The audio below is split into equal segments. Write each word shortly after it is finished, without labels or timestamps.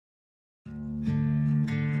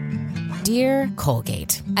Dear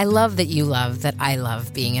Colgate, I love that you love that I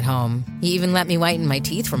love being at home. You even let me whiten my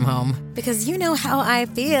teeth from home. Because you know how I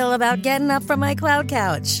feel about getting up from my cloud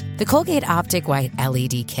couch. The Colgate Optic White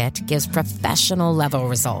LED Kit gives professional-level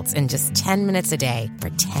results in just 10 minutes a day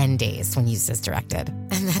for 10 days when used as directed.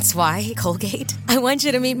 And that's why, Colgate, I want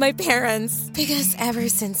you to meet my parents. Because ever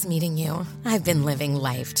since meeting you, I've been living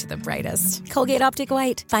life to the brightest. Colgate Optic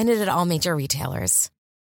White. Find it at all major retailers.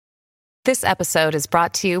 This episode is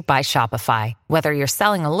brought to you by Shopify. Whether you're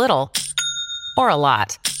selling a little or a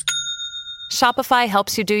lot, Shopify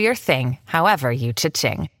helps you do your thing, however you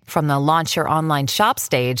cha-ching. From the launch your online shop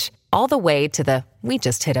stage, all the way to the we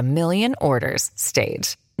just hit 1 million orders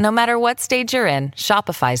stage. No matter what stage you're in,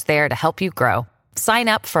 Shopify's there to help you grow. Sign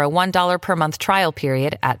up for a $1 per month trial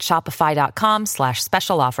period at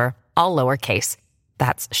shopify.com/special offer, all lowercase.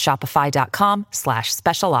 That's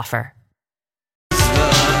shopify.com/special offer.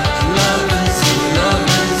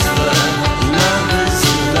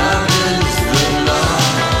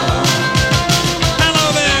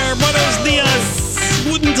 Hello there, buenos dias,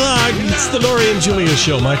 guten tag. It's the Lori and Julia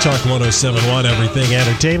Show, My Talk 107.1, Everything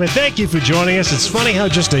Entertainment. Thank you for joining us. It's funny how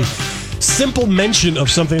just a simple mention of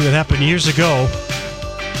something that happened years ago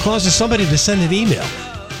causes somebody to send an email.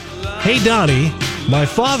 Hey, Donnie, my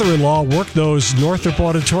father-in-law worked those Northrop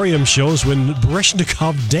Auditorium shows when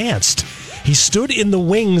Baryshnikov danced. He stood in the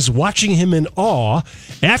wings watching him in awe.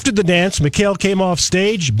 After the dance, Mikhail came off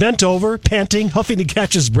stage, bent over, panting, huffing to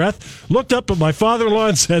catch his breath, looked up at my father-in-law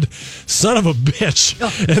and said, "Son of a bitch,"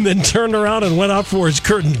 and then turned around and went out for his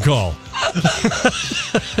curtain call.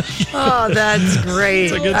 Oh, that's great.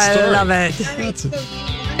 It's a good story. I love it.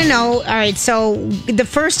 I know. All right. So the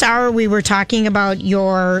first hour we were talking about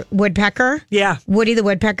your woodpecker. Yeah. Woody the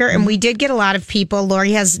woodpecker. And we did get a lot of people.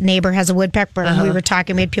 Lori's neighbor has a woodpecker. And we were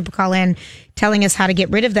talking. We had people call in telling us how to get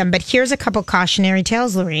rid of them. But here's a couple cautionary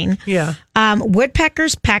tales, Lorene. Yeah.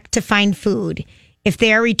 Woodpeckers peck to find food. If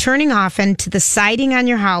they are returning often to the siding on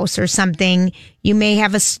your house or something, you may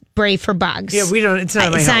have a spray for bugs. Yeah, we don't. It's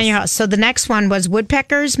not my It's house. not in your house. So the next one was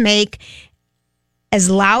woodpeckers make as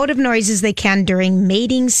loud of noise as they can during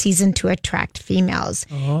mating season to attract females.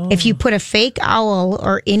 If you put a fake owl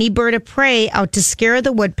or any bird of prey out to scare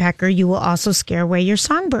the woodpecker, you will also scare away your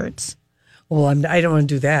songbirds. Well, I don't want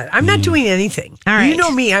to do that. I'm not doing anything. All right. You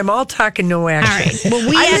know me. I'm all talk and no action. All right.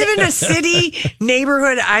 Well, I live in a city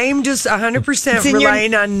neighborhood. I am just 100%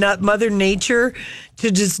 relying on Mother Nature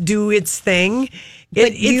to just do its thing.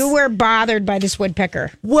 But you were bothered by this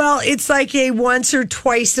woodpecker. Well, it's like a once or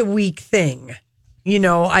twice a week thing. You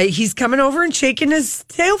know, he's coming over and shaking his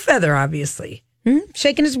tail feather, obviously.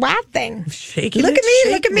 Shaking his wild thing. Shaking Look it, at me.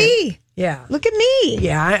 shaking Look at it. me. Yeah. Look at me.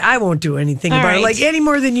 Yeah, I won't do anything about it. right. Like any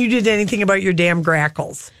more than you did anything about your damn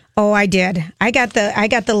grackles. Oh, I did. I got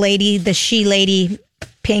the lady, the she lady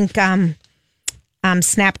pink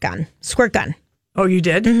snap gun, squirt gun. Oh, you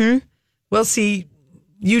did? Mm-hmm. Well, see,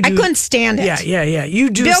 you do. I couldn't stand it. Yeah.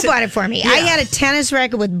 You do. Bill bought it for me. I had a tennis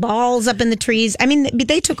racket with balls up in the trees. I mean,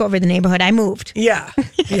 they took over the neighborhood. I moved. Yeah,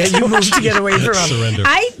 you moved to get away from them. Surrender.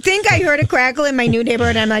 I think I heard a crackle in my new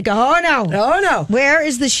neighborhood. I'm like, oh no. Oh, no. Where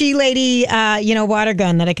is the she lady, water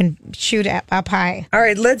gun that I can shoot up high? All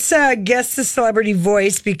right, let's guess the celebrity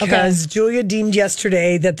voice because Julia deemed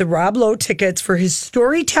yesterday that the Rob Lowe tickets for his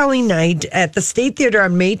storytelling night at the State Theater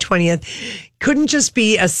on May 20th couldn't just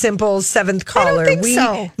be a simple seventh caller. think We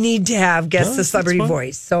so. need to have guess the celebrity that's fine.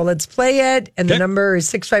 voice. So let's play it. And the number is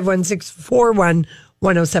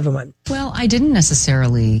 651-641-1071. Well, I didn't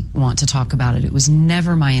necessarily want to talk about it. It was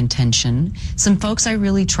never my intention. Some folks I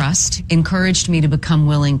really trust encouraged me to become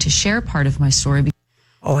willing to share part of my story.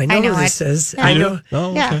 Oh, I know who this is. I know.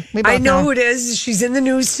 Oh, Yeah, okay. we both I know who it is. She's in the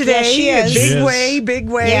news today. Yes, she is. Big She is. way, big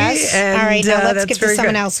way. Yes. And, All right, now let's that's get to very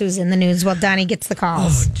someone good. else who's in the news while Donnie gets the Oh,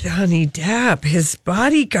 calls. Johnny Depp, his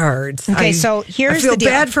bodyguards. Okay, so here's I feel the deal.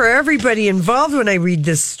 bad for everybody involved when I read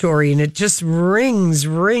this story, and it just rings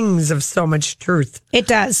of so much truth. It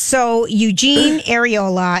does. So Eugene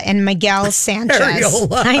Areola and Miguel Sanchez.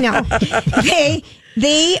 Areola. I know.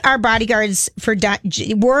 They are bodyguards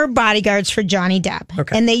were bodyguards for Johnny Depp.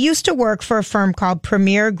 Okay. And they used to work for a firm called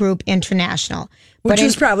Premier Group International. Which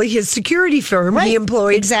was probably his security firm he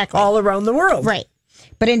employed exactly. all around the world. Right.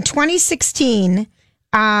 But in 2016,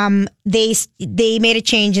 they made a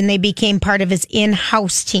change and they became part of his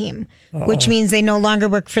in-house team, which means they no longer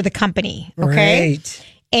work for the company. Okay. Right.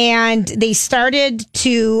 And they started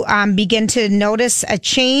to begin to notice a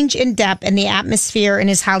change in Depp and the atmosphere in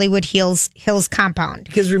his Hollywood Hills compound.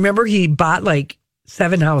 Because remember, he bought like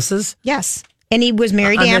 7 houses. Yes. And he was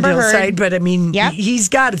married to on the Amber hillside, Heard. but I mean, Yep. he's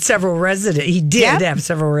got several residents. He did Yep. have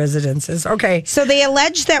several residences. Okay. So they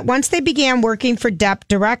alleged that once they began working for Depp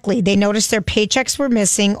directly, they noticed their paychecks were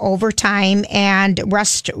missing overtime and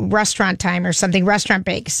restaurant time or something, restaurant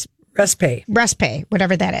breaks, Rest pay.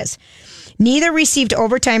 whatever that is. Neither received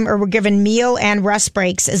overtime or were given meal and rest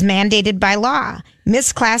breaks as mandated by law,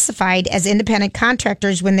 misclassified as independent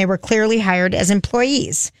contractors when they were clearly hired as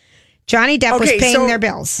employees. Johnny Depp was paying their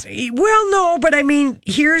bills. Well, no, but I mean,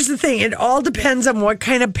 here's the thing. It all depends on what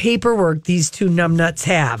kind of paperwork these two numbnuts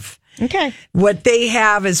have. Okay. What they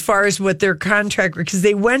have as far as what their contract, because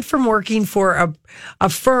they went from working for a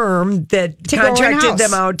firm that To go contracted in-house.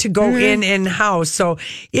 them out to go in-house. So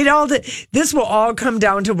this will all come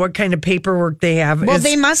down to what kind of paperwork they have. Well,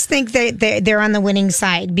 they must think they're on the winning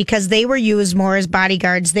side because they were used more as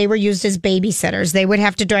bodyguards. They were used as babysitters. They would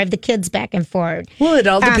have to drive the kids back and forth. Well, it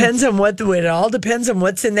all depends on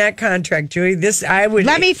what's in that contract, Julie.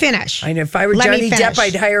 Let me finish. I know if I were Let me Johnny finish. Depp,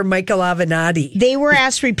 I'd hire Michael Avenatti. They were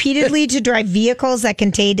asked repeatedly to drive vehicles that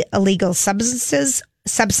contained illegal substances,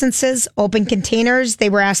 open containers. They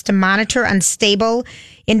were asked to monitor unstable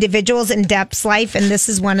individuals in Depp's life, and this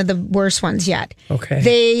is one of the worst ones yet. Okay.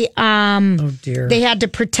 They Oh dear. they had to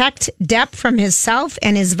protect Depp from himself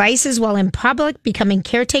and his vices while in public, becoming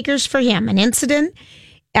caretakers for him. An incident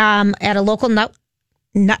at a local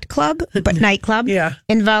nightclub Yeah.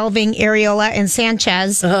 involving Areola and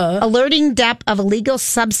Sanchez, alerting Depp of illegal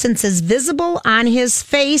substances visible on his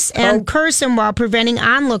face and person while preventing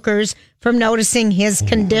onlookers from noticing his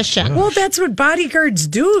condition. Well, that's what bodyguards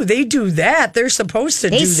do. They do that. They're supposed to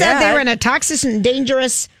do They that. said they were in a toxic and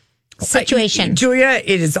dangerous situation. Julia,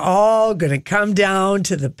 it is all going to come down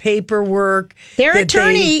to the paperwork. Their that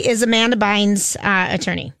attorney is Amanda Bynes'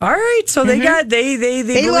 attorney. All right, so they believe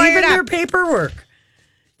lawyered in their up. paperwork.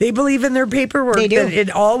 They believe in their paperwork. They do. That it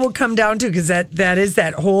all will come down to, because that is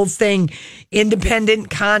that whole thing, independent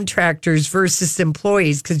contractors versus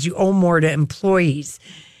employees, because you owe more to employees.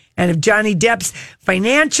 And if Johnny Depp's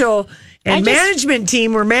financial and management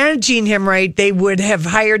team were managing him right, they would have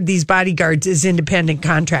hired these bodyguards as independent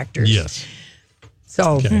contractors. Yes.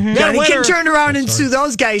 So Got a Johnny can winner. turn around and sue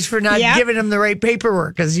those guys for not Yep. giving him the right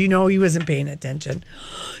paperwork, because he wasn't paying attention.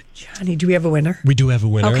 Johnny, do we have a winner? We do have a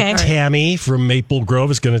winner. Okay. Tammy from Maple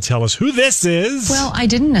Grove is going to tell us who this is. Well, I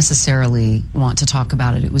didn't necessarily want to talk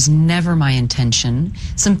about it. It was never my intention.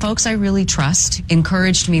 Some folks I really trust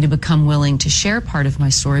encouraged me to become willing to share part of my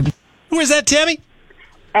story. Who is that, Tammy?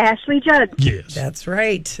 Ashley Judd. Yes. That's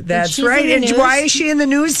right. That's she's right. in the And news? why is she in the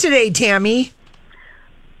news today, Tammy?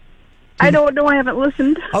 I don't know. I haven't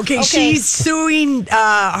listened. Okay. She's suing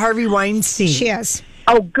Harvey Weinstein. She is.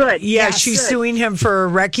 Oh, good. Yeah, Yes, she's good. suing him for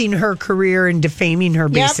wrecking her career and defaming her,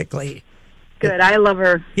 basically. Good. I love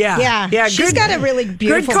her. Yeah. Yeah. She's good. got a really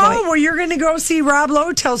beautiful Good call. voice. Well, you're going to go see Rob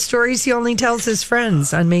Lowe tell stories he only tells his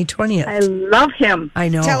friends on May 20th. I love him. I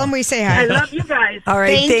know. Tell him we say I hi. love you guys. All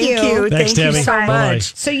right. Thank Thank you. you. Thanks, Thank you Tammy. so Bye-bye.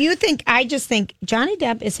 much. So I just think Johnny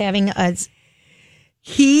Depp is having a.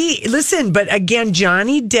 But again,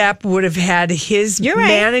 Johnny Depp would have had his You're right.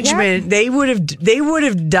 management. They would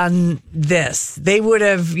have done this. They would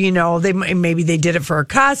have, maybe they did it for a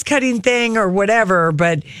cost cutting thing or whatever.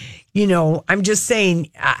 But I'm just saying,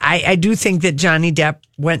 I do think that Johnny Depp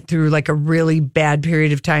went through like a really bad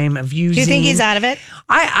period of time of using. Do you think he's out of it?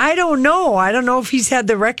 I don't know. I don't know if he's had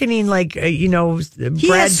the reckoning like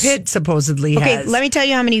Brad Pitt supposedly has. Okay, let me tell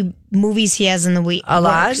you how many movies he has in the week. A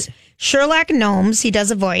lot? Sherlock Gnomes, he does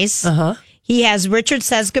a voice. He has Richard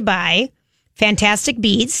Says Goodbye, Fantastic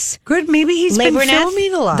Beasts. Good. Maybe he's been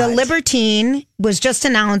filming a lot. The Libertine was just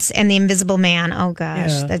announced, and The Invisible Man. Oh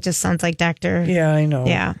gosh, that just sounds like Dr. Yeah, I know.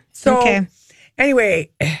 Yeah. So Okay. anyway,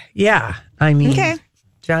 yeah. I mean, Okay.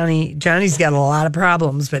 Johnny's got a lot of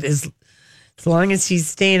problems, but as long as he's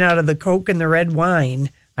staying out of the Coke and the red wine,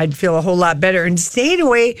 I'd feel a whole lot better. And staying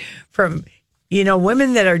away from,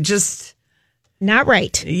 women that are just Not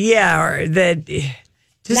right. or that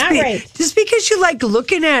just Right. Just because you like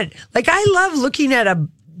looking at, like I love looking at a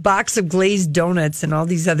box of glazed donuts and all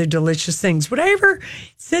these other delicious things. Would I ever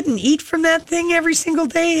sit and eat from that thing every single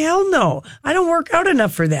day? Hell no. I don't work out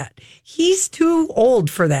enough for that. He's too old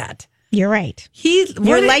for that. You're right.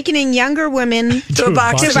 You're likening younger women to a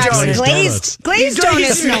box of donuts. glazed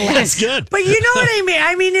donuts, no less. That's good. But you know what I mean?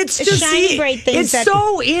 I mean, it's just shiny, bright things it's that-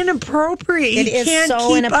 so inappropriate. It You is can't so keep up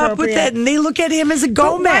with inappropriate. that. And they look at him as a But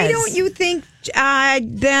Gomez. why don't you think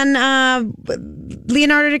then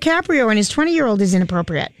Leonardo DiCaprio and his 20-year-old is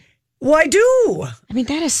inappropriate? Well, I do. I mean,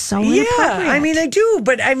 that is so Yeah, inappropriate. I mean, I do.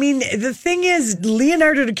 But I mean, the thing is,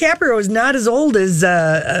 Leonardo DiCaprio is not as old as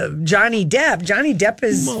Johnny Depp. Johnny Depp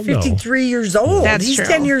is 53 years old. That's He's true.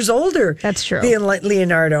 10 years older. That's true. Than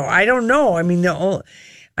Leonardo. I don't know. I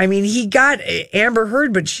mean, he got Amber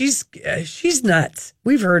Heard, but she's nuts.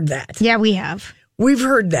 We've heard that. Yeah, we have. We've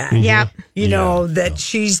heard that. Yeah. You know, that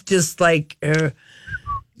she's just like,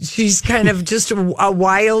 she's kind of just a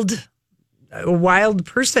wild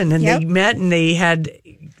person. And they met and they had,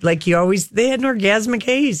 like they had an orgasmic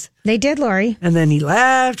haze. They did, Lori. And then he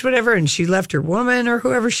left, whatever, and she left her woman or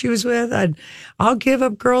whoever she was with. I'll give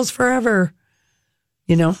up girls forever.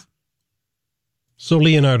 You know? So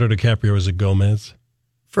Leonardo DiCaprio is a Gomez?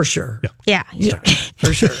 For sure. Yeah.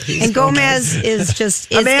 For sure. And Gomez is just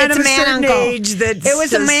a man it's of a man certain uncle. age that's It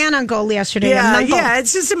was a just- man uncle yesterday. Yeah, a nuncle.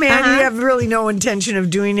 it's just a man you have really no intention of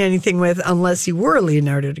doing anything with unless he were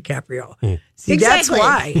Leonardo DiCaprio. See, that's Exactly.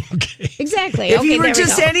 why. Exactly. If okay, he were there we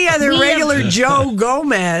just go. any other regular Joe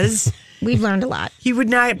Gomez, We've learned a lot. he would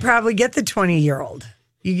not probably get the 20-year-old.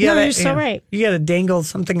 You're so right. You got to dangle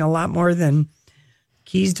something a lot more than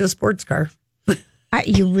keys to a sports car.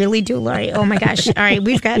 You really do, Lori. Oh my gosh. All right,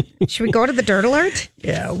 should we go to the dirt alert?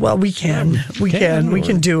 Yeah, well, we can. We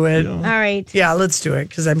can do it. All right. Yeah, let's do it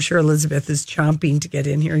because I'm sure Elizabeth is chomping to get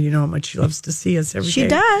in here. You know how much she loves to see us every day. She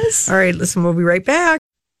does. All right, listen, we'll be right back.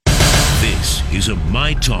 This is a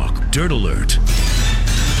My Talk Dirt Alert.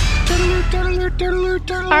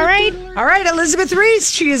 All right, Elizabeth Reese.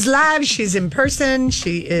 She is live. She's in person.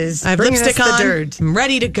 She is I have bringing lipstick us the on. dirt. I'm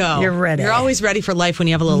ready to go. You're ready. You're always ready for life when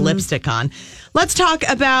you have a little lipstick on. Let's talk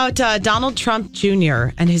about Donald Trump Jr.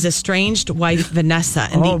 and his estranged wife, Vanessa,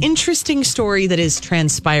 and the interesting story that is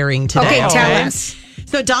transpiring today. Okay, tell us.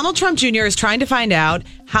 So Donald Trump Jr. is trying to find out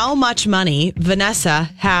how much money Vanessa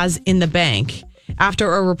has in the bank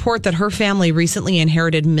after a report that her family recently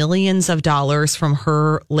inherited millions of dollars from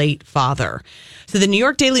her late father. So the New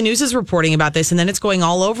York Daily News is reporting about this, and then it's going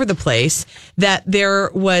all over the place that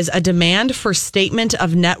there was a demand for statement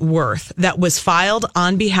of net worth that was filed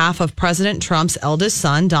on behalf of President Trump's eldest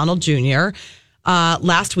son, Donald Jr.,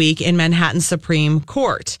 last week in Manhattan Supreme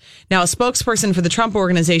Court. Now, a spokesperson for the Trump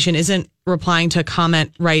Organization isn't replying to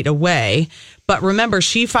comment right away. But remember,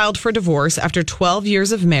 she filed for divorce after 12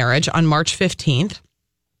 years of marriage on March 15th.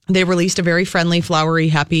 They released a very friendly, flowery,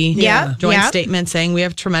 happy joint statement saying we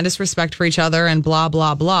have tremendous respect for each other and blah,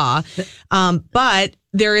 blah, blah. But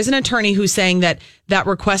there is an attorney who's saying that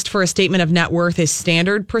request for a statement of net worth is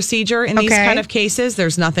standard procedure in these kind of cases.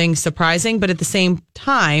 There's nothing surprising. But at the same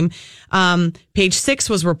time, Page Six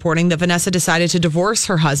was reporting that Vanessa decided to divorce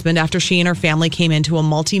her husband after she and her family came into a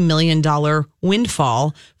multi-million-dollar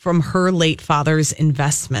windfall from her late father's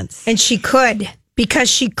investments. And she could. Because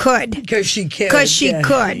she could. Because she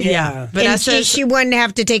could. Yeah. And Vanessa's- she wouldn't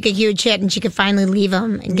have to take a huge hit and she could finally leave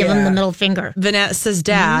him and give him the middle finger. Vanessa's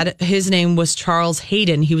dad, his name was Charles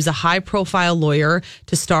Hayden. He was a high-profile lawyer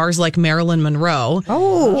to stars like Marilyn Monroe.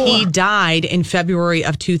 Oh. He died in February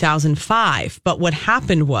of 2005. But what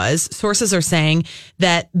happened was, sources are saying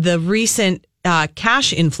that the recent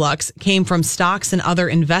cash influx came from stocks and other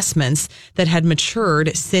investments that had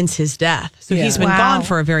matured since his death. So he's been gone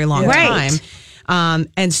for a very long time.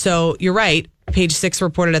 And so you're right. Page Six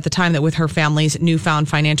reported at the time that with her family's newfound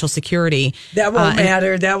financial security, That won't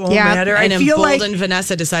matter. That won't matter. and I feel like emboldened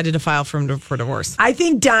Vanessa decided to file for divorce. I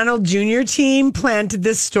think Donald Jr. team planted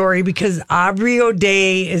this story because Aubrey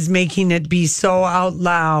O'Day is making it be so out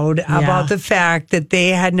loud about the fact that they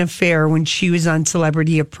had an affair when she was on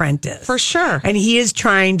Celebrity Apprentice. For sure. And he is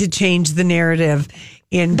trying to change the narrative.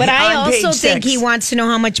 But I on also Page think 6. he wants to know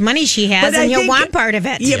how much money she has, But I and he'll think- want part of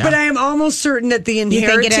it. Yeah, but I am almost certain that the think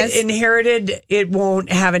it is? inherited, it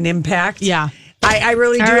won't have an impact. Yeah. I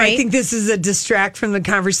really do. All I right. think this is a distract from the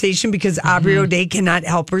conversation because Aubrey O'Day cannot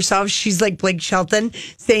help herself. She's like Blake Shelton,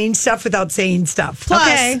 saying stuff without saying stuff.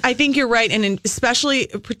 Plus, I think you're right. And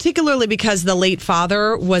particularly because the late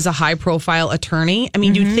father was a high profile attorney. I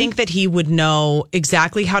mean, you'd think that he would know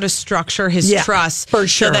exactly how to structure his trust for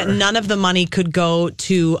sure. so that none of the money could go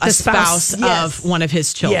to a spouse yes. of one of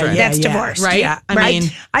his children. That's divorce. Right? Yeah, I mean,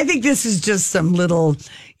 I think this is just some little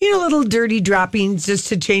dirty droppings just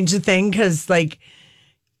to change the thing because, like,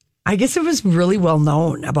 I guess it was really well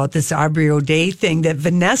known about this Aubrey O'Day thing that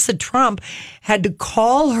Vanessa Trump had to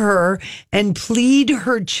call her and plead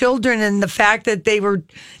her children and the fact that they were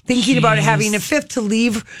thinking about having a fifth to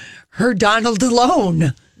leave her Donald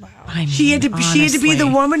alone. She had to be the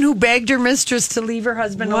woman who begged her mistress to leave her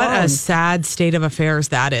husband What alone. a sad state of affairs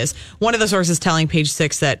that is. One of the sources telling Page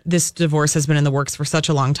Six that this divorce has been in the works for such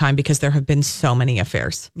a long time because there have been so many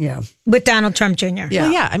affairs. Yeah. With Donald Trump Jr. Yeah.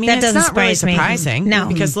 Well, yeah. I mean, That it's doesn't not really surprise me. surprising. No.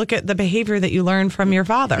 Because look at the behavior that you learned from your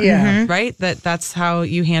father. Yeah. Right? That's how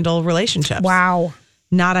you handle relationships. Wow.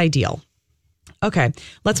 Not ideal. Okay.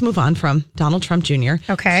 Let's move on from Donald Trump Jr.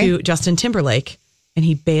 Okay. to Justin Timberlake. And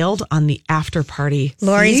he bailed on the after party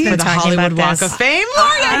Lori's for been the talking Hollywood about Walk this. of Fame.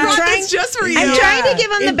 Lori, I brought this just for you. I'm trying to give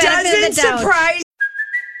him the It benefit of the doesn't doubt. surprise.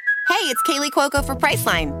 Hey, it's Kaylee Cuoco for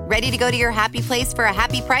Priceline. Ready to go to your happy place for a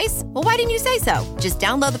happy price? Well, why didn't you say so? Just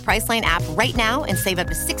download the Priceline app right now and save up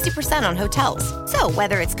to 60% on hotels. So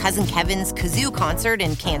whether it's Cousin Kevin's Kazoo Concert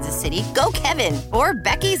in Kansas City, go Kevin, or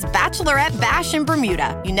Becky's Bachelorette Bash in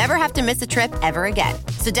Bermuda, you never have to miss a trip ever again.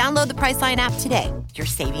 So download the Priceline app today. Your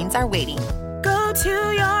savings are waiting. Go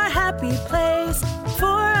to your happy place for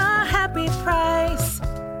a happy price.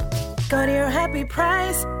 Go to your happy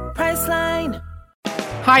price, Priceline.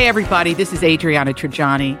 Hi, everybody. This is Adriana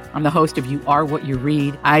Trajani. I'm the host of You Are What You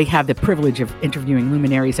Read. I have the privilege of interviewing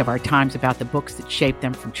luminaries of our times about the books that shaped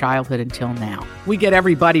them from childhood until now. We get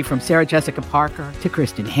everybody from Sarah Jessica Parker to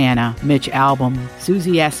Kristen Hanna, Mitch Albom,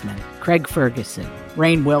 Susie Essman, Craig Ferguson,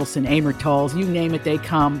 Rainn Wilson, Amor Tolls, you name it, they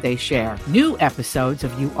come, they share. New episodes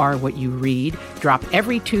of You Are What You Read drop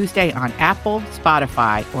every Tuesday on Apple,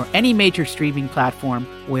 Spotify, or any major streaming platform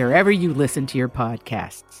wherever you listen to your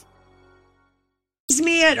podcasts.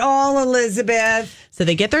 Me at all, Elizabeth. So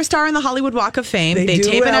they get their star in the Hollywood Walk of Fame. They do,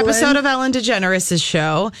 tape an Ellen. episode of Ellen DeGeneres'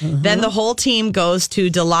 show. Then the whole team goes to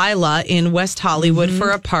Delilah in West Hollywood for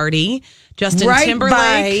a party. Justin Right Timberlake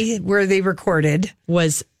by where they recorded.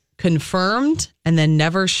 was confirmed and then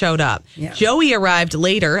never showed up. Joey arrived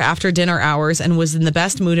later after dinner hours and was in the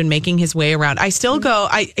best mood and making his way around. I still go,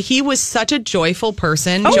 he was such a joyful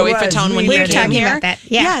person, Oh, Joey he was. Fatone, when We he were came talking here. about that.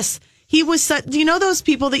 Yeah. Yes. He was such, you know those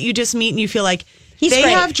people that you just meet and you feel like they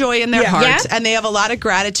great. have joy in their Yeah. heart Yeah. and they have a lot of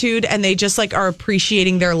gratitude and they just like are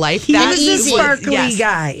appreciating their life. He was a easy. sparkly Yes.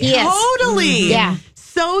 guy. Yes. Totally. Yeah.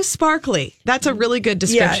 So sparkly. That's a really good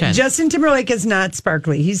description. Yeah, Justin Timberlake is not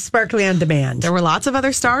sparkly. He's sparkly on demand. There were lots of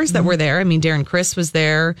other stars that were there. I mean, Darren Criss was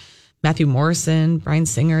there, Matthew Morrison, Bryan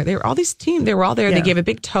Singer. They were all these team. They were all there. Yeah. They gave a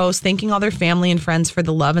big toast, thanking all their family and friends for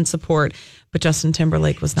the love and support. But Justin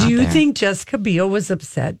Timberlake was not Do you there. think Jessica Biel was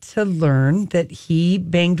upset to learn that he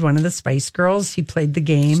banged one of the Spice Girls? He played the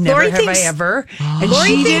game. Never Lori have I thinks- ever. And Lori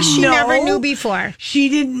she thinks didn't she know. never knew before. She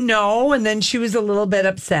didn't know, and then she was a little bit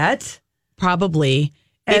upset. Probably.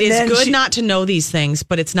 And It is then good she- not to know these things,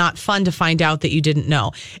 but it's not fun to find out that you didn't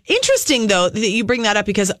know. Interesting, though, that you bring that up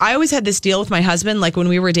because I always had this deal with my husband. Like when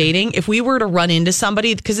we were dating, if we were to run into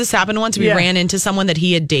somebody, because this happened once, we Yeah. ran into someone that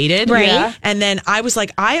he had dated. Right. Yeah. And then I was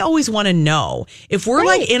like, I always want to know if we're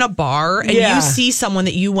like in a bar and Yeah. you see someone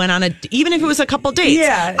that you went on even if it was a couple dates.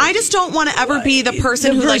 Yeah. I just don't want to ever be the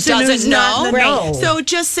person The who like person who's doesn't not know. in the know. So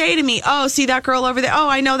just say to me, oh, see that girl over there? Oh,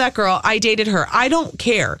 I know that girl. I dated her. I don't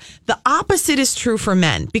care. The opposite is true for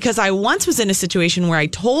men because I once was in a situation where I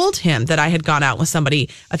told him that I had gone out with somebody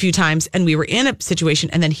a few times and we were in a situation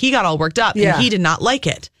and then he got all worked up Yeah. and he did not like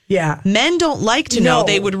it. Yeah. Men don't like to know. No.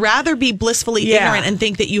 They would rather be blissfully Yeah. ignorant and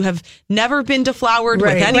think that you have never been deflowered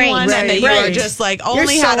Right. with anyone Right, and that you are right. just like You're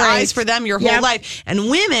only so had right. eyes for them your whole Yep. life. And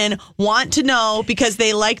women want to know because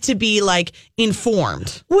they like to be like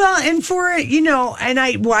informed. Well, and for it,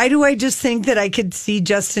 and why do I just think that I could see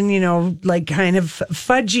Justin, like kind of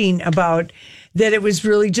fudging about that it was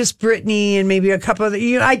really just Britney and maybe a couple of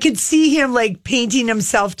I could see him like painting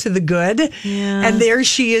himself to the good. Yeah. And there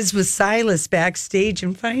she is with Silas backstage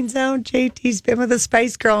and finds out JT's been with a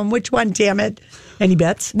Spice Girl. And which one, damn it? Any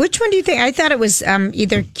bets? Which one do you think? I thought it was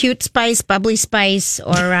either Cute Spice, Bubbly Spice,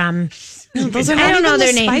 or Those are I not don't even know the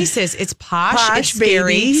their names. spices. It's posh, it's Baby.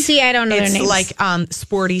 scary. See, I don't know their It's names. like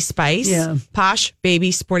Sporty Spice. Yeah. Posh,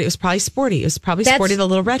 Baby, Sporty. It was probably Sporty. It was probably That's- Sporty, the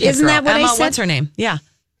little redhead isn't girl. that what I Emma, said? what's her name? Yeah.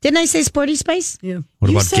 Didn't I say Sporty Spice? Yeah. What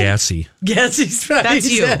You about said- Gassy? Gassy Spice. That's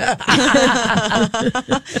you.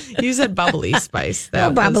 You said Bubbly Spice.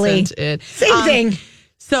 That Bubbly. wasn't it. Same thing.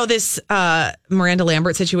 So this Miranda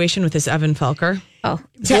Lambert situation with this Evan Felker. Oh,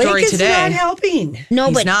 The story Blake is today. not helping. no,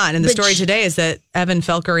 He's but not. And the but story today is that Evan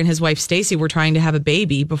Felker and his wife Stacey were trying to have a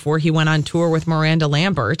baby before he went on tour with Miranda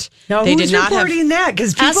Lambert. Now, they who's did not have. reporting that?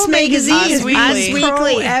 Because People Us Magazine Magazine. is Us being Weekly.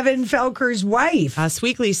 pro Evan Felker's wife. Us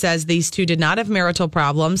Weekly says these two did not have marital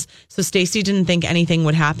problems, so Stacey didn't think anything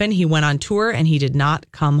would happen. He went on tour and he did not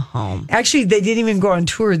come home. Actually, they didn't even go on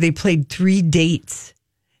tour. They played 3 dates.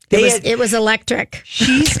 it was electric.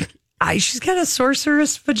 She's got a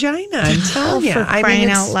sorceress vagina. I'm telling you. For crying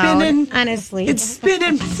out loud. Honestly. It's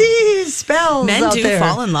spinning spells Men out do there.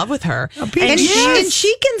 fall in love with her. And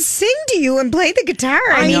she can sing to you and play the guitar.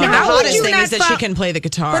 I mean, the how would hottest you thing not is that she can play the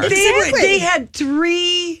guitar. But they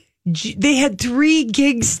had three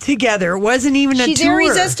gigs together. It wasn't even a She's tour.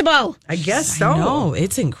 irresistible. I guess so. No,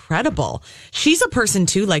 it's incredible. She's a person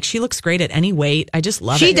too. Like she looks great at any weight. I just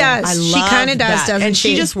love She it. does. I She love kinda does, that. doesn't and she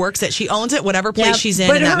she? just works it. She owns it, whatever place Yep. she's in,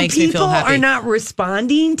 But and her that makes me feel people happy. are not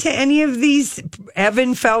responding to any of these.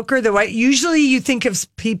 Evan Felker, the white. Usually, you think of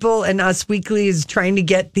people and Us Weekly as trying to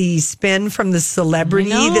get the spin from the celebrity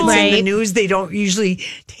that's in the Right. news. They don't usually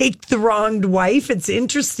take the wronged wife. It's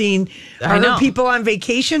interesting. I Are know. her people on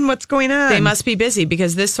vacation? What's going on? They must be busy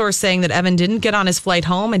because this source saying that Evan didn't get on his flight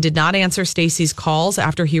home and did not answer Stacey's calls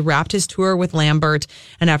after he wrapped his tour with Lambert.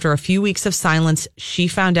 And after a few weeks of silence, she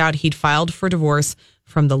found out he'd filed for divorce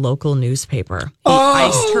from the local newspaper. He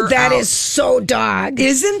iced her that out. is so dog.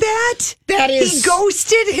 Isn't that? That is- He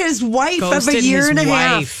ghosted his wife of Ghosted a year his and a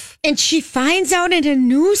half. wife. And she finds out in a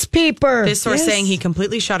newspaper. This source Yes. saying he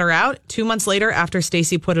completely shut her out. 2 months later, after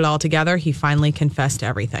Stacey put it all together, he finally confessed to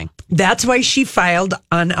everything. That's why she filed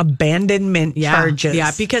on abandonment charges.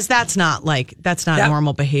 Yeah, because that's not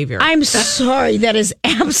normal behavior. I'm sorry. That is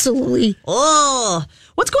absolutely. Ugh.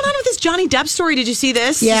 What's going on with this Johnny Depp story? Did you see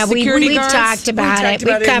this? Yeah, Security we've guards? talked about it.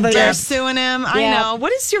 about We've it. covered They're it. suing him. I Yeah. know.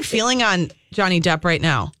 What is your feeling on Johnny Depp right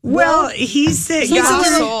now? Well, he's Lost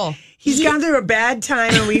his soul. He's gone through a bad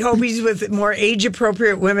time, and we hope he's with more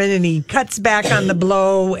age-appropriate women, and he cuts back on the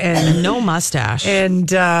blow and No mustache.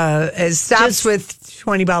 stops with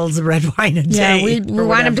 20 bottles of red wine a day. Yeah, we or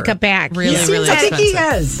want him to whatever. cut back. Really, He really seems I think he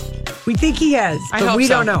expensive. has. We think he has, but I hope we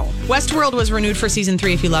so. don't know. Westworld was renewed for season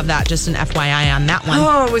 3. If you love that, just an FYI on that one.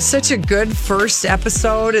 Oh, it was such a good first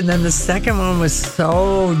episode, and then the second one was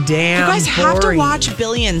so damn. You guys have to boring. watch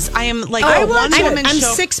Billions. I am like I a watch it. one-woman I'm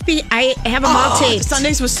show. 6B. I have them all taped.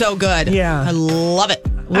 Sundays was so good. Yeah. I love it.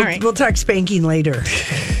 We'll, All right. we'll talk spanking later.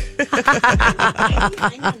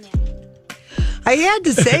 I had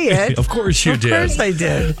to say it. Of course you did. Of course I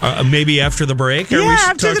did. Maybe after the break? Are we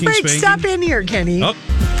After the talking break, spanking? stop in here, Kenny. Oh.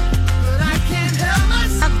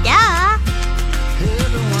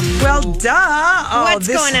 Well, duh. Oh, What's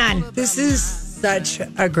going on? This is such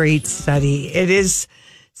a great study. It is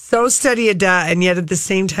so study-a-da, and yet at the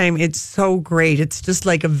same time, it's so great. It's just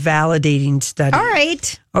like a validating study. All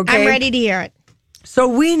right. Okay. I'm ready to hear it. So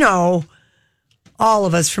we know, all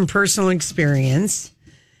of us from personal experience,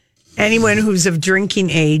 anyone who's of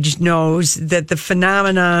drinking age knows that the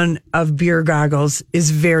phenomenon of beer goggles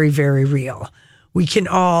is very, very real. We can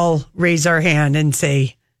all raise our hand and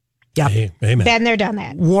say, yep. Amen. Been there, done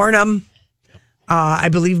that. Warn them. I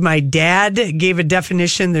believe my dad gave a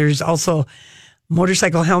definition. There's also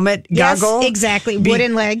motorcycle helmet goggle. Yes, exactly.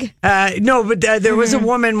 Wooden leg. No, but there was a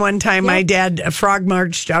woman one time. My dad frog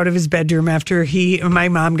marched out of his bedroom after my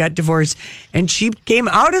mom got divorced, and she came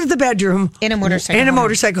out of the bedroom In a motorcycle in a helmet.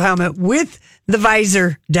 motorcycle helmet with the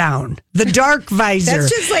visor down, the dark visor. That's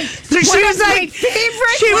just like So one she of was my like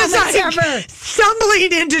favorite she was moments like ever.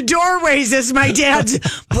 stumbling into doorways as my dad's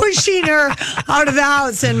pushing her out of the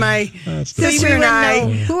house, and my sister we and wouldn't I. know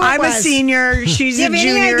who it I'm a was. senior. She's Do you a have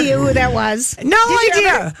junior. any idea who that was? No Did you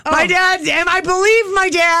idea. ever- Oh. My dad, and I believe my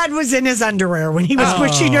dad was in his underwear when he was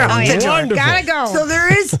pushing her out the door. wonderful. Gotta go. So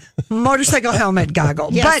there is motorcycle helmet goggle.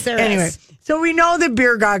 Yes, but there anyway, is. so we know that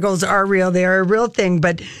beer goggles are real. They are a real thing.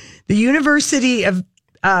 But the University of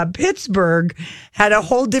Pittsburgh had a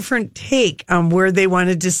whole different take on where they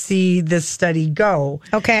wanted to see this study go.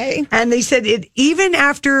 Okay. And they said even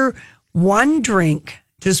after one drink,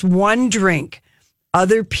 just one drink,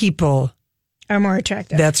 other people. Are more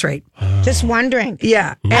attractive. That's right. Just one drink.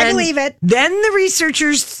 Yeah. I And believe it. Then the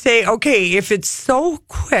researchers say, okay, if it's so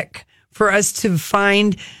quick for us to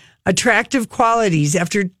find attractive qualities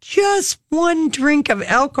after just one drink of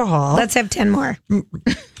alcohol, Let's have 10 more.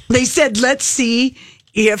 they said, let's see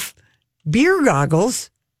if beer goggles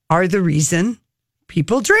are the reason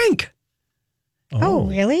people drink. Oh,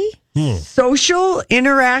 really? Social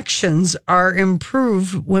interactions are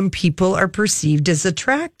improved when people are perceived as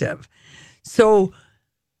attractive. So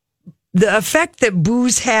the effect that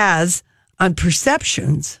booze has on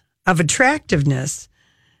perceptions of attractiveness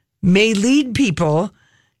may lead people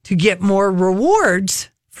to get more rewards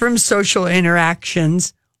from social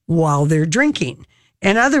interactions while they're drinking.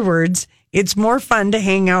 In other words, it's more fun to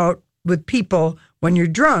hang out with people when you're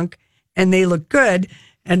drunk and they look good,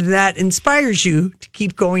 and that inspires you to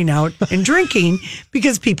keep going out and drinking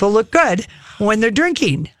because people look good when they're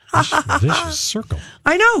drinking. Vicious circle.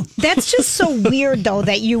 I know. That's just so weird, though,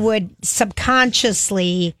 that you would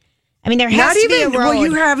subconsciously I mean, there has Not to be even, a road. well,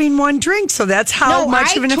 you're having one drink, so that's how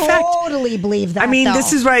much of an effect. I totally believe that. I mean, though.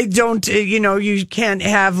 this is why I don't, you can't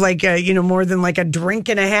have like more than like a drink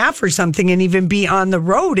and a half or something and even be on the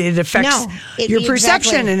road. It affects your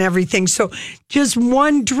perception exactly. and everything. So just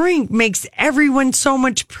one drink makes everyone so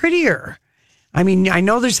much prettier. I mean, I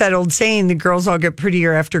know there's that old saying, the girls all get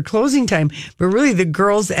prettier after closing time, but really the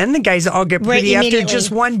girls and the guys all get pretty after just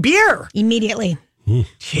one beer. Immediately.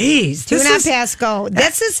 Jeez. Do not pass go.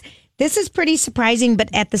 This is pretty surprising, but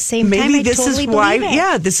at the same time, I totally believe it.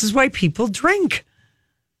 Yeah, this is why people drink.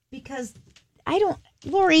 Because I don't,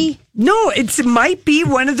 Lori. No, it might be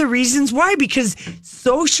one of the reasons why, because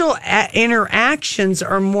social interactions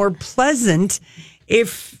are more pleasant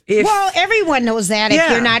if well, everyone knows that. Yeah.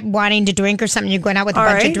 If you're not wanting to drink or something, you're going out with a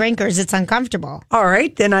bunch of drinkers, it's uncomfortable. All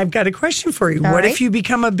right, then I've got a question for you. What if you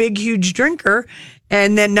become a big, huge drinker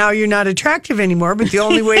and then now you're not attractive anymore, but the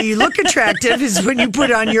only way you look attractive is when you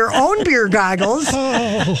put on your own beer goggles?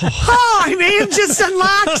 I may have just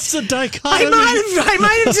unlocked. That's a dichotomy. I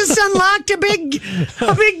might have just unlocked a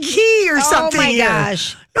big key or something. Oh my here.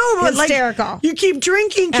 gosh. No, but hysterical. You keep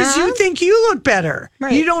drinking because you think you look better.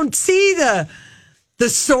 Right. You don't see the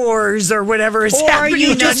sores or whatever is happening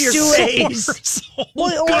you on just your do face. Oh,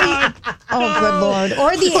 good Lord.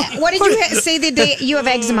 Or what did you say the day you have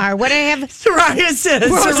eczema? What did I have? Psoriasis.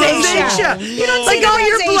 Rosacea. You don't like all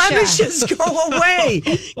your blemishes go away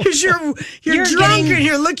because you're drunk and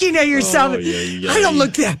you're looking at yourself. I don't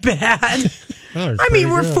look that bad. I mean,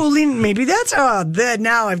 we're fooling. Maybe that's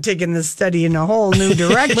now I've taken this study in a whole new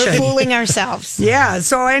direction. We're fooling ourselves. Yeah.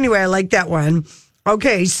 So anyway, I like that one.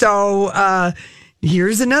 Okay. So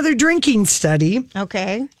here's another drinking study.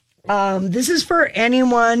 Okay. This is for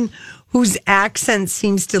anyone whose accent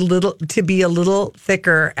seems to be a little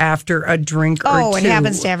thicker after a drink or two. Oh, it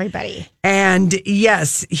happens to everybody. And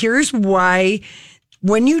yes, here's why.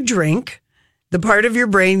 When you drink, the part of your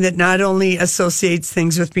brain that not only associates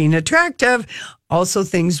things with being attractive, also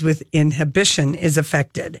things with inhibition is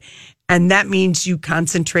affected. And that means you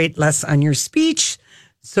concentrate less on your speech,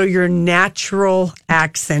 so your natural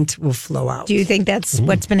accent will flow out. Do you think that's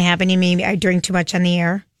what's been happening to me? I drink too much on the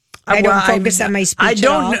air. I don't focus on my speech at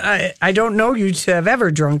all. I don't know you to have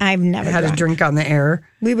ever drunk. I've never had a drink on the air.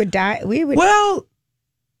 We would die. Well,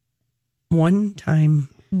 one time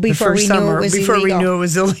before we knew it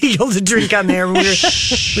was illegal to drink on the air.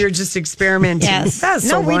 We were just experimenting. Yes. That's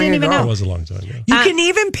No, we didn't even know. It was a long time ago. You can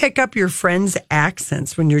even pick up your friends'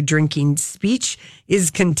 accents when you're drinking. Speech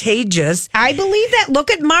is contagious. I believe that. Look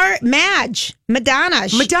at Madge. Madonna,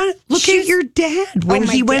 look at your dad when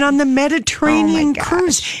he went on the Mediterranean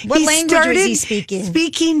cruise. What language was he speaking?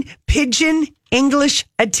 Speaking Pidgin, English,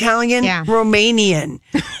 Italian, Romanian.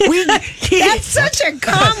 That's such a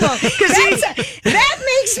combo. That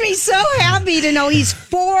makes me so happy to know he's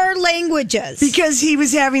 4 languages. Because he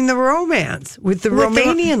was having the romance with the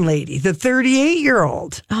Romanian lady, the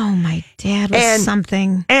 38-year-old. Oh, my dad was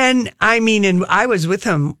something. And I mean, and I was with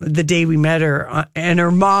him the day we met her and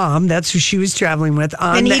her mom. That's who she was traveling with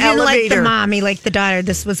on the elevator. And he didn't like the mom. He liked the daughter.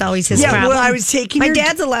 This was always his problem. Well, I was taking my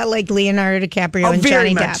dad's a lot like Leonardo DiCaprio and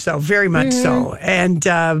Johnny Depp. Very much so. And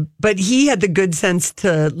but he had the good sense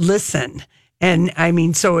to listen. And I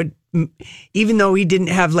mean, so even though he didn't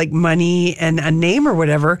have like money and a name or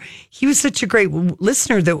whatever, he was such a great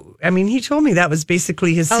listener that, I mean, he told me that was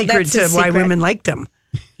basically his secret to why women liked him.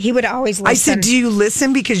 He would always listen. I said, do you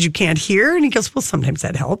listen because you can't hear? And he goes, well, sometimes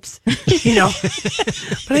that helps, you know.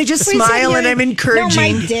 But I just smile and I'm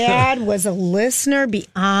encouraging. No, my dad was a listener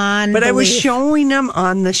beyond But belief. I was showing him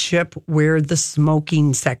on the ship where the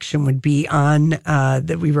smoking section would be on,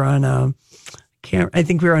 that we were on I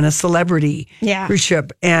think we were on a celebrity cruise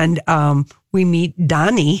ship. And we meet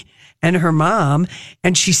Donnie and her mom,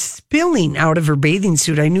 and she's spilling out of her bathing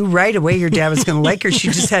suit. I knew right away your dad was going to like her. She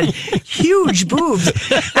just had huge boobs.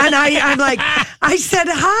 And I'm like, I said,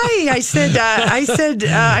 hi. I said,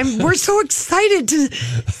 we're so excited to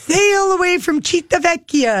sail away from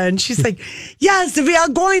Civitavecchia. And she's like, yes, we are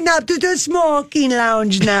going up to the smoking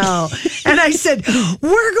lounge now. And I said,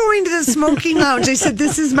 we're going to the smoking lounge. I said,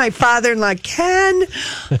 this is my father-in-law, Ken.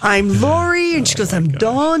 I'm Lori. And she goes, I'm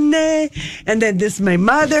Donne. And then this is my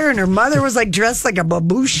mother, and her mother was like dressed like a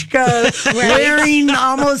babushka, wearing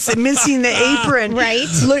almost missing the apron. Right.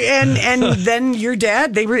 And then your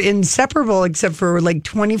dad, they were inseparable except for like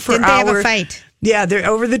 24 hours. Did they have a fight? Yeah, they're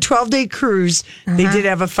over the 12-day cruise. They did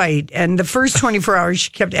have a fight. And the first 24 hours, she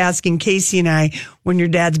kept asking Casey and I, when your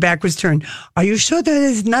dad's back was turned, are you sure that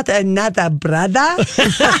is not a brother?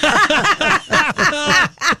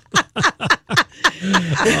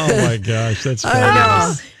 Oh, my gosh. That's I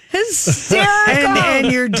know. Hysterical.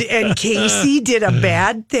 and Casey did a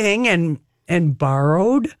bad thing and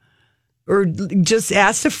borrowed or just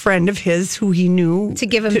asked a friend of his who he knew to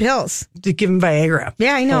give him pills, to give him Viagra.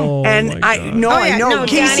 Yeah, I know. And I know,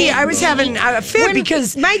 Casey, I was having a fit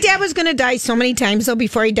because my dad was going to die so many times though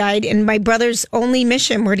before he died, and my brother's only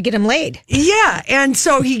mission were to get him laid. Yeah, and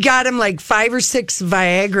so he got him like 5 or 6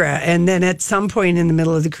 Viagra, and then at some point in the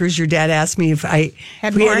middle of the cruise, your dad asked me if we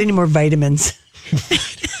had any more vitamins.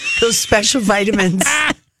 Those special vitamins.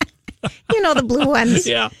 You know, the blue ones.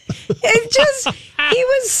 Yeah. He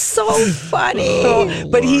was so funny.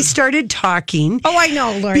 But he started talking. Oh, I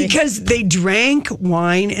know, Lori. Because they drank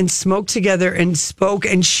wine and smoked together and spoke.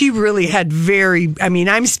 And she really had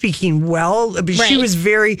I'm speaking well, but she was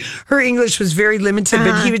her English was very limited,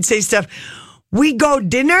 but he would say stuff. We go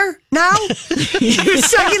dinner now? He was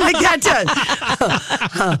talking like that to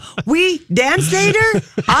us. We dance later?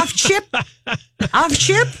 Off chip?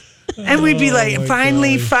 And we'd be like,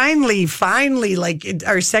 finally, like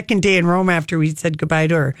our second day in Rome after we said goodbye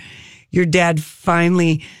to her, your dad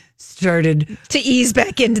finally started to ease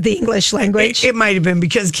back into the English language. It might have been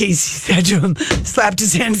because Casey said to him, slapped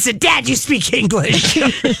his hand and said, Dad, you speak English.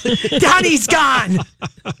 Donnie's gone.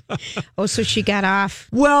 Oh, so she got off.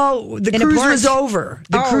 Well, the cruise was over.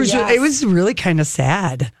 It was really kind of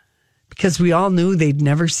sad because we all knew they'd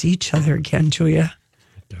never see each other again, Julia.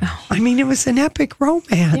 I mean, it was an epic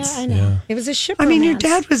romance. Yeah, I know. Yeah. It was a ship romance. Your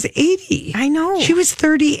dad was 80. I know. She was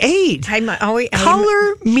 38.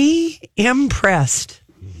 Color me impressed.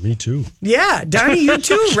 Me too. Yeah, Donnie, you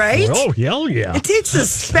too, right? Oh, hell yeah. It takes a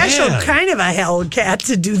special kind of a Hellcat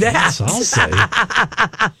to do that. Yes, I'll say.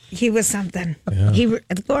 He was something. Yeah.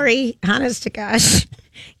 Lori, honest to gosh.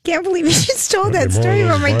 Can't believe he just told that story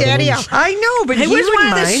about my daddy. I know, but he was one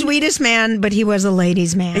of the sweetest men, but he was a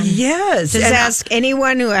ladies' man. Yes. Just ask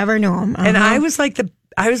anyone who ever knew him. And I was like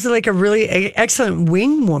a really excellent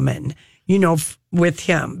wing woman, with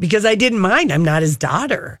him because I didn't mind. I'm not his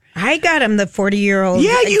daughter. I got him the 40-year-old.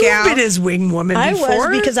 Yeah, you've been his wing woman before. I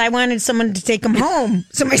was because I wanted someone to take him home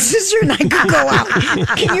so my sister and I could go out.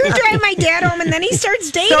 Can you drive my dad home? And then he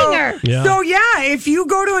starts dating her. Yeah. So, if you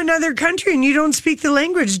go to another country and you don't speak the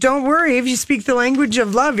language, don't worry. If you speak the language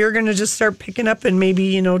of love, you're going to just start picking up and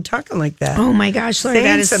maybe, talking like that. Oh, my gosh, Lori,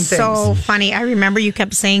 that is so funny. I remember you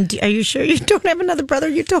kept saying, are you sure you don't have another brother?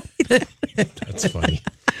 You told me that. That's funny.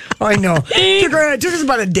 I know. It took us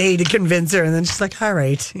about a day to convince her, and then she's like, all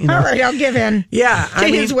right. All right, I'll give in. Yeah. To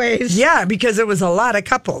his ways. Yeah, because it was a lot of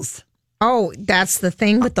couples. Oh, that's the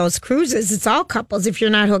thing with those cruises. It's all couples if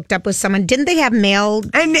you're not hooked up with someone. Didn't they have male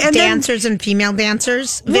dancers and female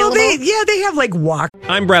dancers available? Well, they have like walk.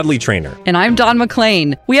 I'm Bradley Trainer. And I'm Don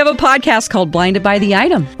McClain. We have a podcast called Blinded by the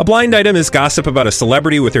Item. A blind item is gossip about a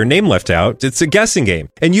celebrity with their name left out. It's a guessing game,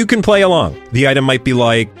 and you can play along. The item might be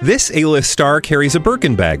like, this A-list star carries a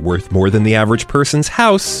Birkin bag worth more than the average person's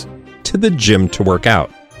house to the gym to work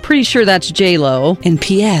out. Pretty sure that's J-Lo. And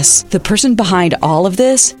P.S. the person behind all of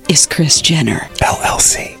this is Kris Jenner,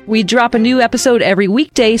 LLC. We drop a new episode every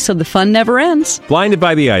weekday so the fun never ends. Blinded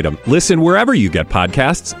by the Item. Listen wherever you get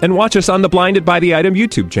podcasts and watch us on the Blinded by the Item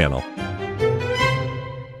YouTube channel.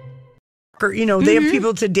 They have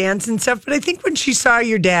people to dance and stuff. But I think when she saw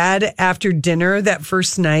your dad after dinner that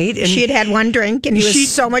first night, and she had one drink, and he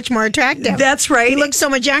was so much more attractive. That's right. He looked so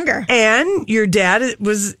much younger. And your dad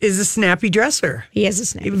is a snappy dresser. He is a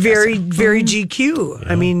snappy very, dresser. Very GQ.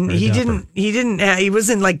 Yeah, I mean, he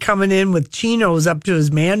wasn't like coming in with chinos up to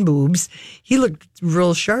his man boobs. He looked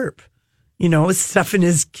real sharp. With stuff in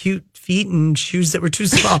his cute feet and shoes that were too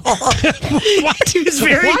small. He was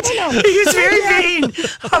very vain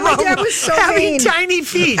my dad was so having vain. tiny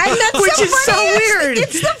feet, and that's which is so weird.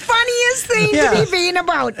 It's the funniest thing to be vain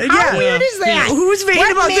about. How weird is that? Who's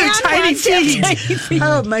vain about their tiny feet?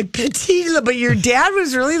 Oh, my petite. But your dad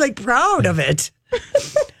was really proud of it.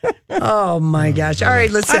 Oh my gosh! All right,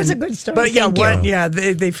 listen. That's a good story. But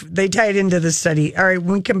they tie it into the study. All right,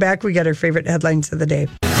 when we come back, we got our favorite headlines of the day.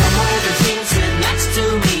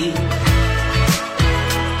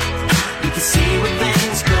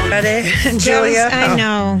 Julia, I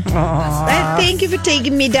know. Thank you for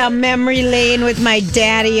taking me down memory lane with my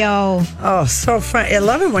daddy-o. Oh, so fun! I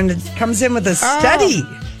love it when it comes in with a study.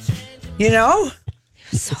 It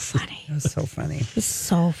was so funny. It was so funny. It's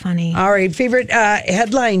so funny. All right, favorite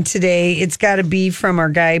headline today. It's got to be from our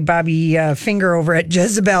guy Bobby Finger over at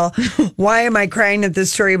Jezebel. Why am I crying at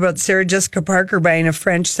this story about Sarah Jessica Parker buying a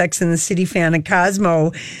French Sex and the City fan a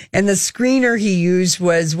Cosmo? And the screener he used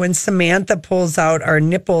was when Samantha pulls out our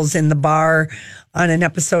nipples in the bar on an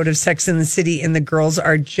episode of Sex and the City, and the girls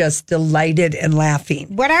are just delighted and laughing.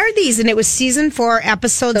 What are these? And it was season 4,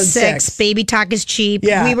 episode 6. Baby Talk is Cheap.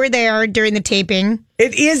 Yeah. We were there during the taping.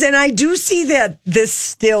 It is, and I do see that this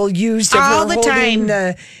still used of all her the holding time.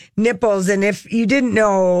 the nipples. And if you didn't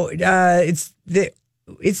know, it's the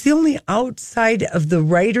only outside of the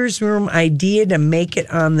writer's room idea to make it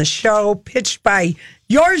on the show, pitched by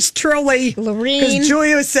yours truly, Lorene. Because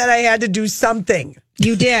Julia said I had to do something.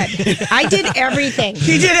 You did. I did everything.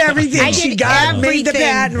 She did everything. She made the everything.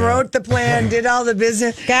 patent, wrote the plan, did all the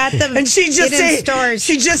business. Got the and she just it in say, stores.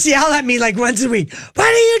 she just yelled at me like once a week. What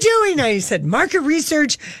are you doing? I said market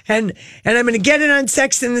research, and I'm going to get it on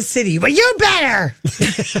Sex in the City. Well, you better.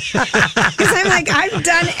 Because I'm like, I've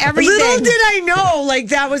done everything. Little did I know, like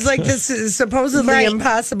that was like this supposedly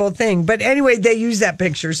impossible thing. But anyway, they use that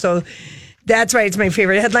picture, so that's why it's my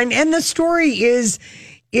favorite headline. And the story is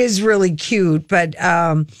really cute, but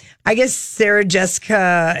I guess Sarah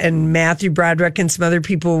Jessica and Matthew Broderick and some other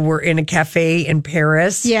people were in a cafe in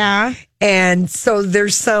Paris. Yeah. And so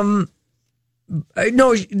there's some,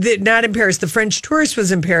 not in Paris, the French tourist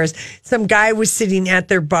was in Paris. Some guy was sitting at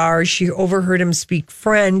their bar. She overheard him speak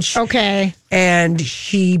French. Okay. And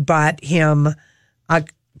she bought him a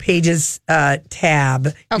Paige's tab.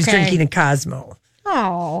 He was Okay. drinking a Cosmo.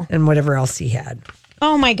 Oh. And whatever else he had.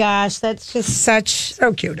 Oh my gosh, that's just so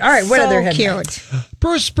cute. All right, what so other headlines? cute.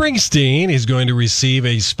 Bruce Springsteen is going to receive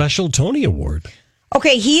a special Tony Award.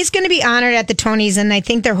 Okay, he's going to be honored at the Tonys, and I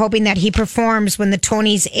think they're hoping that he performs when the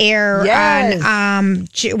Tonys air Yes. on.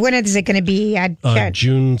 When is it going to be?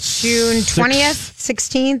 June 20th,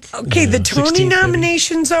 16th. Okay, the Tony 16th, maybe.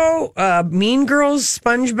 nominations, though, Mean Girls,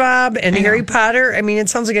 SpongeBob, and Harry Potter. I mean, it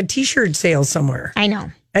sounds like a T-shirt sale somewhere. I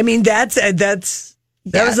know. I mean, that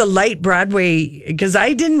was a light Broadway, because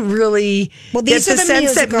I didn't really get these the are the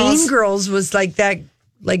sense that musicals. Mean Girls was like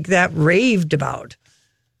that raved about.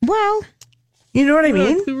 Well, you know what I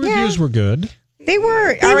mean? The reviews were good. They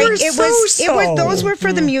were. They all right, were it was. Those were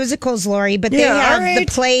for the musicals, Lori. But they Yeah, have all right. the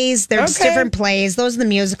plays. There's Okay. different plays. Those are the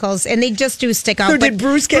musicals, and they just do stick out. So But did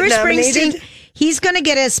Bruce get nominated? Springsteen, he's going to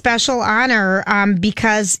get a special honor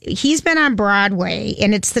because he's been on Broadway,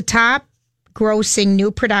 and it's the top grossing new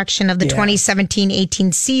production of the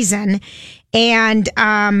 2017-18 season. And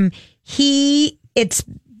it's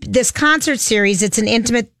this concert series. It's in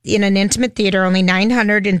an intimate theater. Only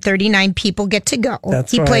 939 people get to go.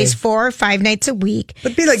 That's he right. plays 4 or 5 nights a week.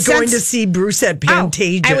 It'd be like going to see Bruce at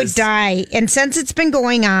Pantages. I would die. And since it's been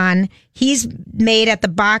going on, he's made at the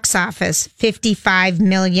box office $55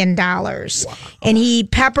 million. Wow. And he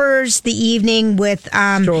peppers the evening with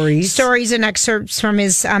stories and excerpts from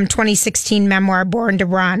his 2016 memoir, Born to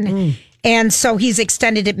Run. And so he's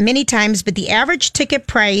extended it many times, but the average ticket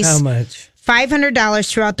price... How much? $500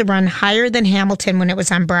 throughout the run, higher than Hamilton when it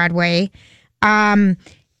was on Broadway. And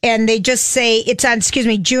they just say it's on,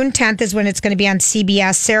 June 10th is when it's going to be on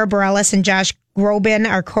CBS. Sarah Bareilles and Josh Groban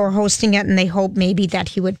are co-hosting it, and they hope maybe that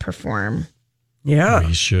he would perform. Yeah.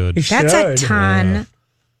 He should. That's a ton.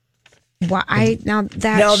 Why now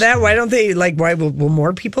why don't they why will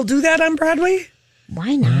more people do that on Broadway?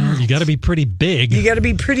 Why not? You got to be pretty big. You got to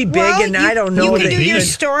be pretty big, and I don't know. You can that do your you-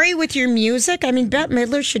 story with your music. I mean, Bette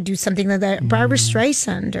Midler should do something like that. Barbara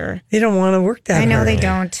Streisand, or They don't want to work that I know hard. they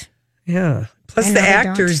don't. Yeah. Plus, I know the they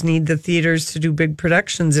actors need the theaters to do big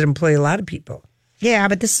productions that employ a lot of people. Yeah,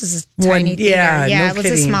 but this is a tiny theater. no it was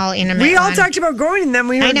kidding. a small intimate. We all one. talked about going, and then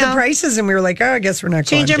we I heard the know. prices, and we were like, "Oh, I guess we're not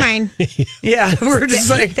Change your going." mind. Yeah, we're just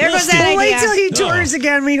like, There goes that we'll wait idea. till he tours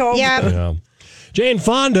again. We hope. Yeah. Jane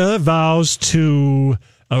Fonda vows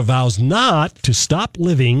not to stop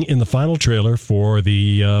living in the final trailer for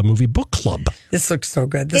the movie Book Club. This looks so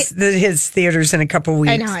good. His theater's in a couple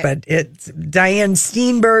weeks, I know it. but it's Diane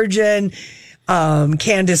Steenburgen,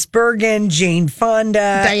 Candice Bergen, Jane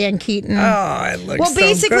Fonda, Diane Keaton. Oh, it looks Well, so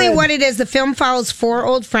basically, good. what it is, the film follows 4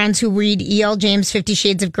 old friends who read E.L. James' 50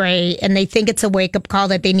 Shades of Grey, and they think it's a wake up call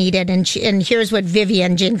that they needed. And here's what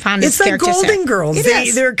Vivian, Jane Fonda's It's like character said. Golden Girls. It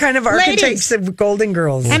is. They're kind of archetypes Ladies, of Golden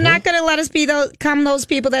Girls. I'm not going to let us become those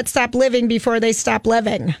people that stop living before they stop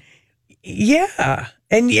living. Yeah.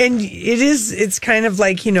 And it's kind of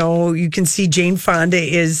like, you can see Jane Fonda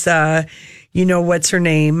is, what's her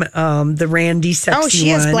name? The Randy sexy one. Oh, she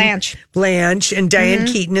is Blanche. Blanche. And Diane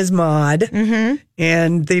Keaton is Maude. Mm-hmm.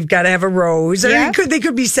 And they've got to have a Rose. Yeah. Or they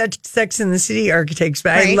could be Sex and the City archetypes.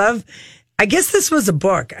 But Right. I guess this was a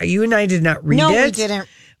book. You and I did not read it. No, we didn't.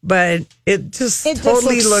 But it just It just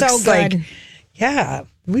totally looks so looks like, good. yeah.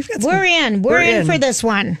 We've got We're in. We're in for this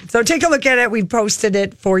one. So take a look at it. We posted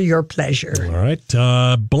it for your pleasure. All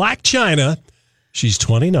right. Black China, she's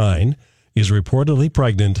 29, is reportedly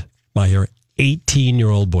pregnant by her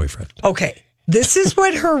 18-year-old boyfriend. Okay. This is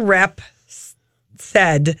what her rep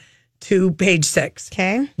said to Page Six.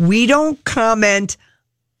 Okay. We don't comment,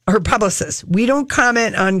 her publicist, we don't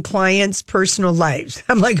comment on clients' personal lives.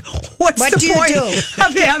 I'm like, what's What the do you point do?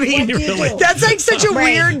 of having, What do you do? that's like such a Right.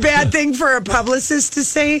 weird, bad thing for a publicist to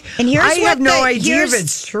say. And here's I what have no idea if here's-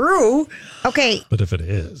 it's true. Okay. But if it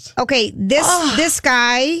is. Okay. This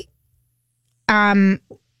guy,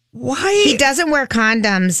 why? he doesn't wear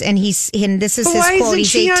condoms, and this is his Why quote. isn't He's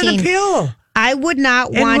she 18. on a pill? I would not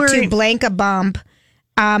And want to wearing- blank a bump.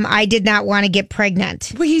 I did not want to get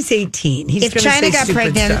pregnant. Well, he's 18. He's If gonna China say got stupid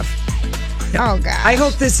pregnant, stuff. oh god, I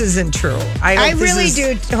hope this isn't true. I this really is-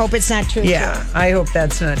 do hope it's not true. Yeah, I hope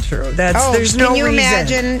that's not true. There's no can you reason.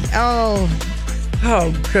 imagine? Oh,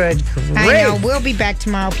 good grief. I know. We'll be back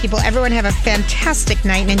tomorrow, people. Everyone have a fantastic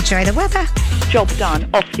night and enjoy the weather. Job done.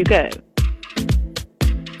 Off you go.